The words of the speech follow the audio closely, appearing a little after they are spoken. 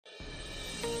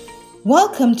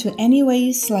Welcome to Any Way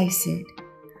You Slice It,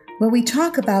 where we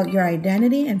talk about your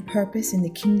identity and purpose in the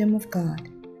kingdom of God.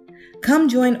 Come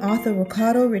join author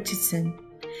Ricardo Richardson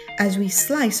as we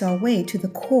slice our way to the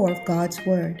core of God's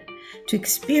Word to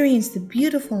experience the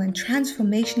beautiful and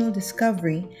transformational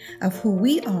discovery of who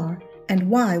we are and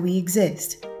why we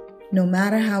exist, no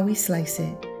matter how we slice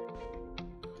it.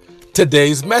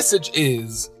 Today's message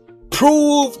is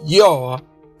Prove Your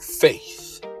Faith.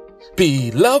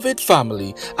 Beloved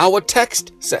family, our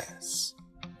text says,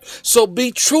 so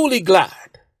be truly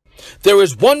glad. There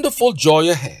is wonderful joy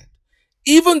ahead,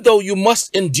 even though you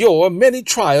must endure many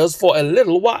trials for a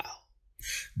little while.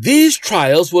 These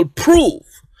trials will prove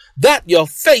that your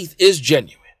faith is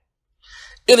genuine.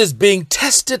 It is being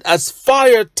tested as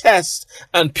fire tests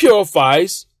and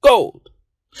purifies gold,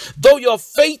 though your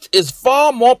faith is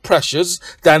far more precious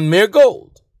than mere gold.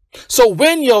 So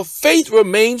when your faith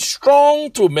remains strong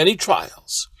through many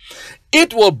trials,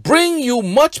 it will bring you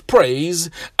much praise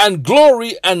and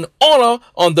glory and honor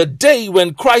on the day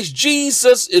when Christ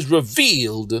Jesus is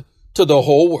revealed to the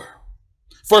whole world.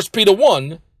 1 Peter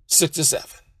 1,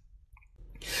 6-7.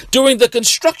 During the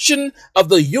construction of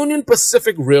the Union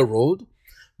Pacific Railroad,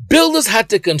 builders had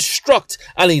to construct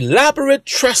an elaborate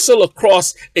trestle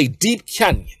across a deep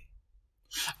canyon.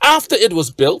 After it was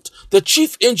built, the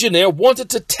chief engineer wanted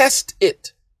to test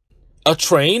it. A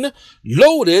train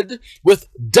loaded with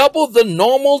double the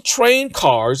normal train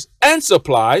cars and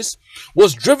supplies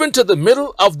was driven to the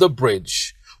middle of the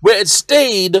bridge, where it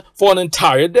stayed for an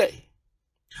entire day.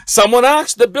 Someone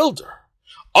asked the builder,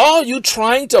 "Are you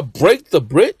trying to break the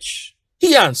bridge?"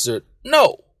 He answered,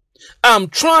 "No, I'm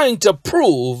trying to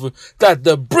prove that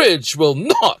the bridge will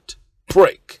not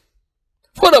break."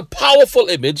 What a powerful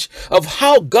image of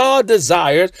how God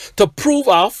desires to prove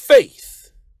our faith,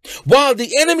 while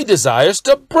the enemy desires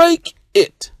to break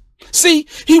it. See,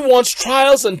 he wants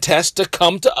trials and tests to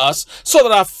come to us so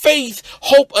that our faith,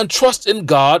 hope, and trust in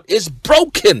God is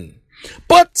broken.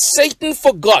 But Satan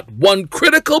forgot one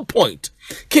critical point.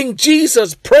 King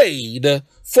Jesus prayed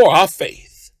for our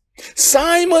faith.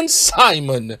 "Simon,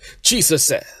 Simon," Jesus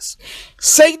says,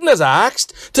 "Satan has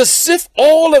asked to sift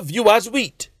all of you as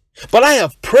wheat. But I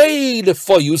have prayed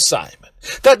for you, Simon,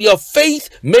 that your faith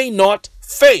may not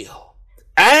fail.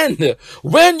 And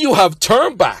when you have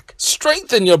turned back,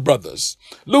 strengthen your brothers."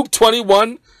 Luke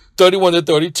 21,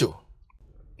 31-32.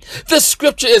 This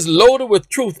scripture is loaded with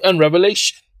truth and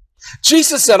revelation.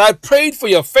 Jesus said, "I prayed for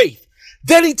your faith."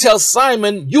 Then he tells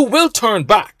Simon, you will turn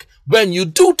back. When you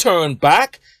do turn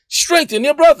back, strengthen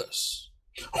your brothers.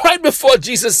 Right before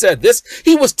Jesus said this,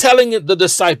 he was telling the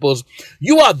disciples,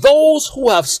 "You are those who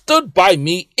have stood by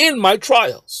me in my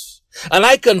trials, and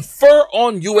I confer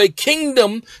on you a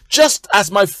kingdom just as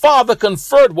my Father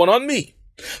conferred one on me,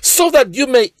 so that you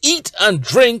may eat and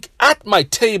drink at my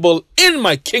table in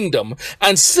my kingdom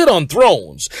and sit on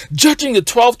thrones, judging the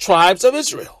 12 tribes of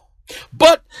Israel."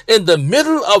 But in the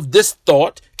middle of this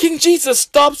thought, King Jesus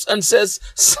stops and says,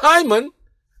 "Simon,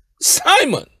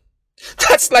 Simon."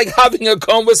 That's like having a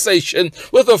conversation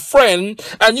with a friend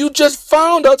and you just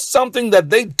found out something that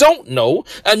they don't know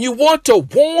and you want to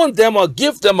warn them or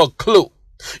give them a clue.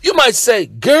 You might say,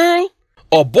 "Girl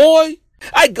or boy,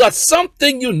 I got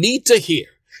something you need to hear."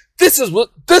 This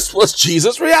was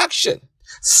Jesus' reaction.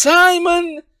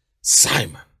 "Simon,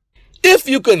 Simon, if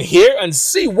you can hear and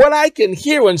see what I can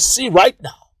hear and see right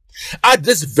now, at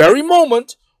this very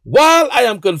moment, while I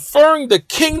am conferring the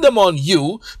kingdom on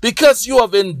you because you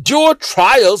have endured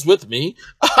trials with me,"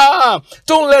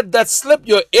 don't let that slip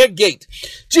your ear gate.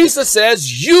 Jesus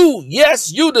says,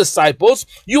 you disciples,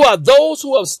 you are those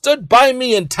who have stood by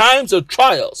me in times of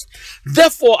trials.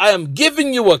 Therefore, I am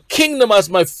giving you a kingdom as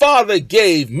my Father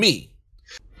gave me.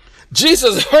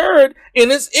 Jesus heard in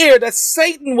his ear that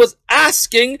Satan was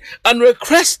asking and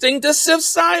requesting to sift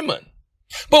Simon.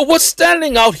 But what's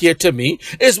standing out here to me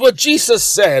is what Jesus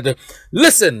said.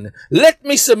 "Listen, let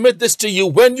me submit this to you.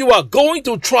 When you are going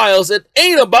through trials, it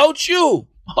ain't about you."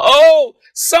 Oh,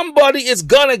 somebody is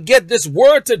gonna get this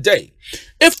word today.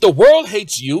 If the world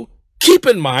hates you, keep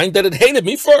in mind that it hated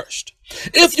me first.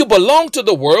 If you belong to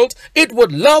the world, it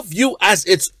would love you as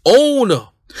its own.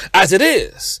 As it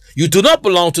is, you do not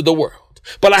belong to the world,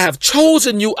 but I have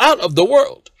chosen you out of the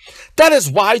world. That is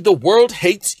why the world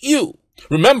hates you.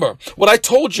 Remember what I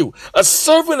told you, a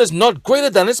servant is not greater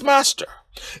than his master.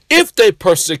 If they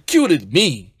persecuted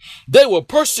me, they will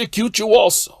persecute you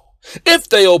also. If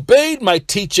they obeyed my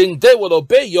teaching, they will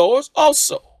obey yours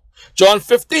also. John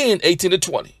 15,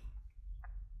 18-20.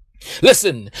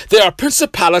 Listen, there are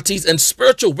principalities and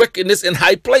spiritual wickedness in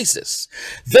high places.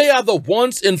 They are the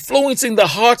ones influencing the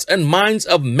hearts and minds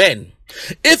of men.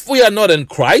 If we are not in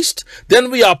Christ,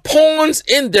 then we are pawns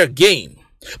in their game.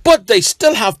 But they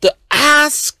still have to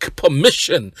ask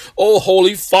permission. Oh,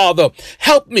 Holy Father,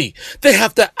 help me. They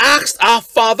have to ask our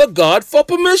Father God for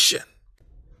permission.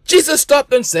 Jesus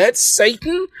stopped and said,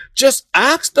 Satan, just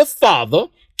ask the Father,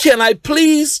 can I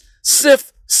please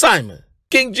sift Simon?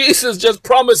 King Jesus just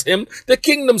promised him the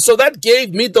kingdom, so that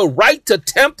gave me the right to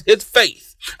tempt his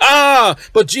faith.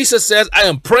 But Jesus says, I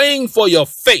am praying for your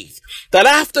faith, that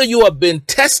after you have been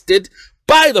tested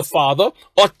by the Father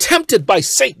or tempted by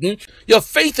Satan, your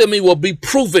faith in me will be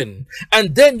proven,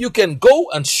 and then you can go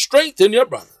and strengthen your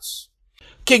brothers.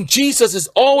 King Jesus is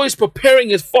always preparing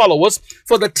his followers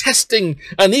for the testing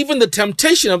and even the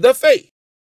temptation of their faith.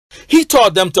 He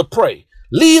taught them to pray,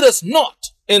 lead us not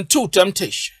into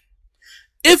temptation.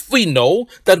 If we know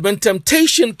that when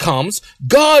temptation comes,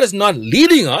 God is not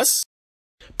leading us,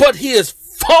 but he is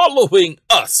following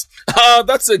us.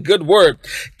 That's a good word.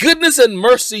 Goodness and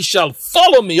mercy shall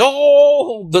follow me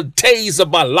all the days of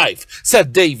my life,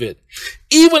 said David.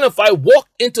 Even if I walk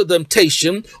into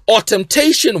temptation or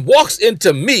temptation walks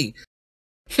into me.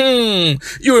 You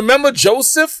remember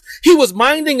Joseph? He was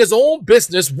minding his own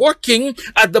business, working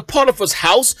at the Potiphar's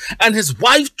house, and his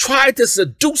wife tried to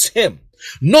seduce him.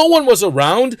 No one was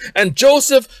around, and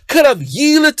Joseph could have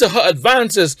yielded to her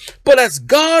advances. But as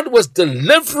God was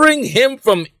delivering him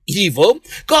from evil,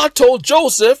 God told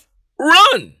Joseph,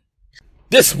 run.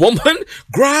 This woman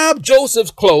grabbed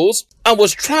Joseph's clothes and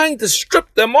was trying to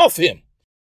strip them off him.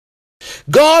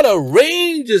 God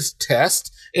arranges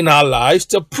tests in our lives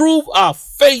to prove our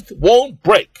faith won't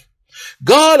break.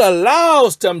 God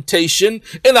allows temptation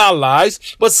in our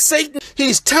lives, but Satan,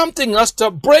 he's tempting us to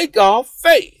break our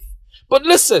faith. But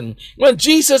listen, when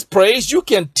Jesus prays, you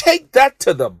can take that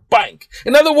to the bank.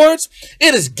 In other words,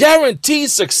 it is guaranteed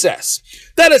success.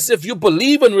 That is if you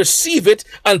believe and receive it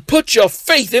and put your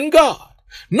faith in God,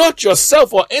 not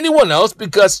yourself or anyone else,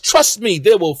 because trust me,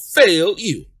 they will fail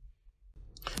you.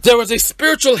 There is a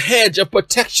spiritual hedge of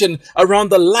protection around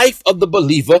the life of the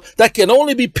believer that can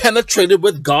only be penetrated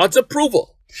with God's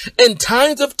approval. In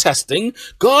times of testing,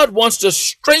 God wants to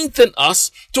strengthen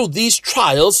us through these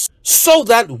trials so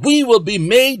that we will be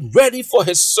made ready for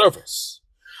his service.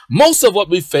 Most of what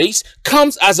we face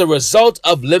comes as a result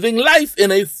of living life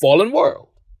in a fallen world.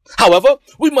 However,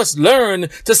 we must learn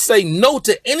to say no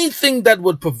to anything that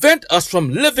would prevent us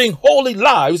from living holy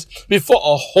lives before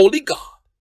a holy God.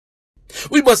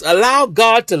 We must allow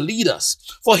God to lead us,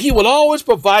 for he will always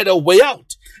provide a way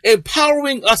out,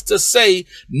 empowering us to say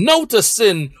no to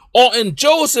sin, or in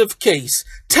Joseph's case,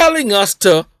 telling us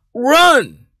to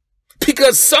run.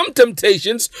 Because some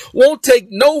temptations won't take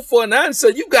no for an answer.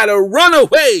 You got to run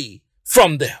away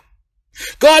from them.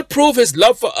 God proved his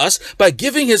love for us by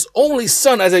giving his only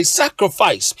son as a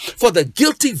sacrifice for the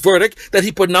guilty verdict that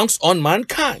he pronounced on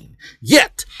mankind.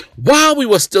 Yet, while we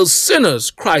were still sinners,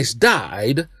 Christ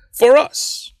died for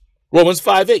us. Romans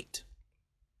 5:8.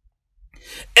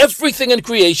 Everything in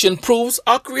creation proves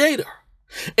our Creator.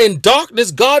 In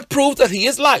darkness, God proves that he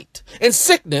is light. In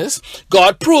sickness,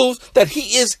 God proves that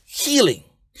he is healing.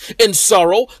 In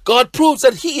sorrow, God proves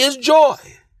that he is joy.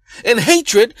 In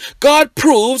hatred, God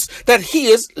proves that he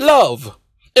is love.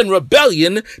 In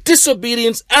rebellion,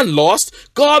 disobedience, and loss,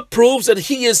 God proves that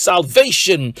he is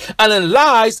salvation. And in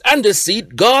lies and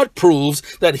deceit, God proves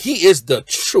that he is the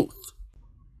truth.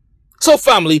 So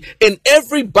family, in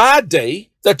every bad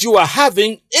day that you are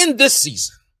having in this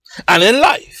season and in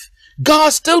life,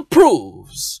 God still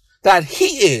proves that he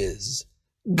is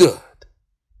good.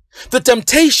 The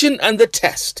temptation and the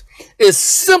test is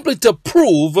simply to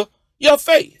prove your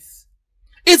faith.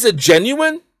 Is it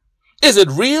genuine? Is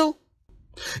it real?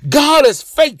 God is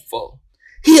faithful.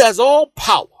 He has all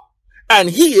power and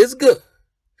he is good.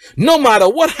 No matter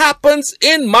what happens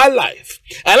in my life,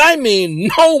 and I mean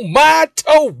no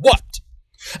matter what,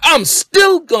 I'm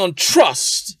still gonna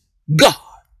trust God.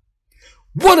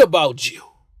 What about you?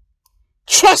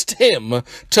 Trust him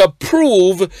to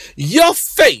prove your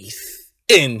faith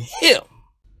in him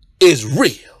is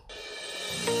real.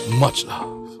 Much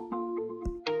love.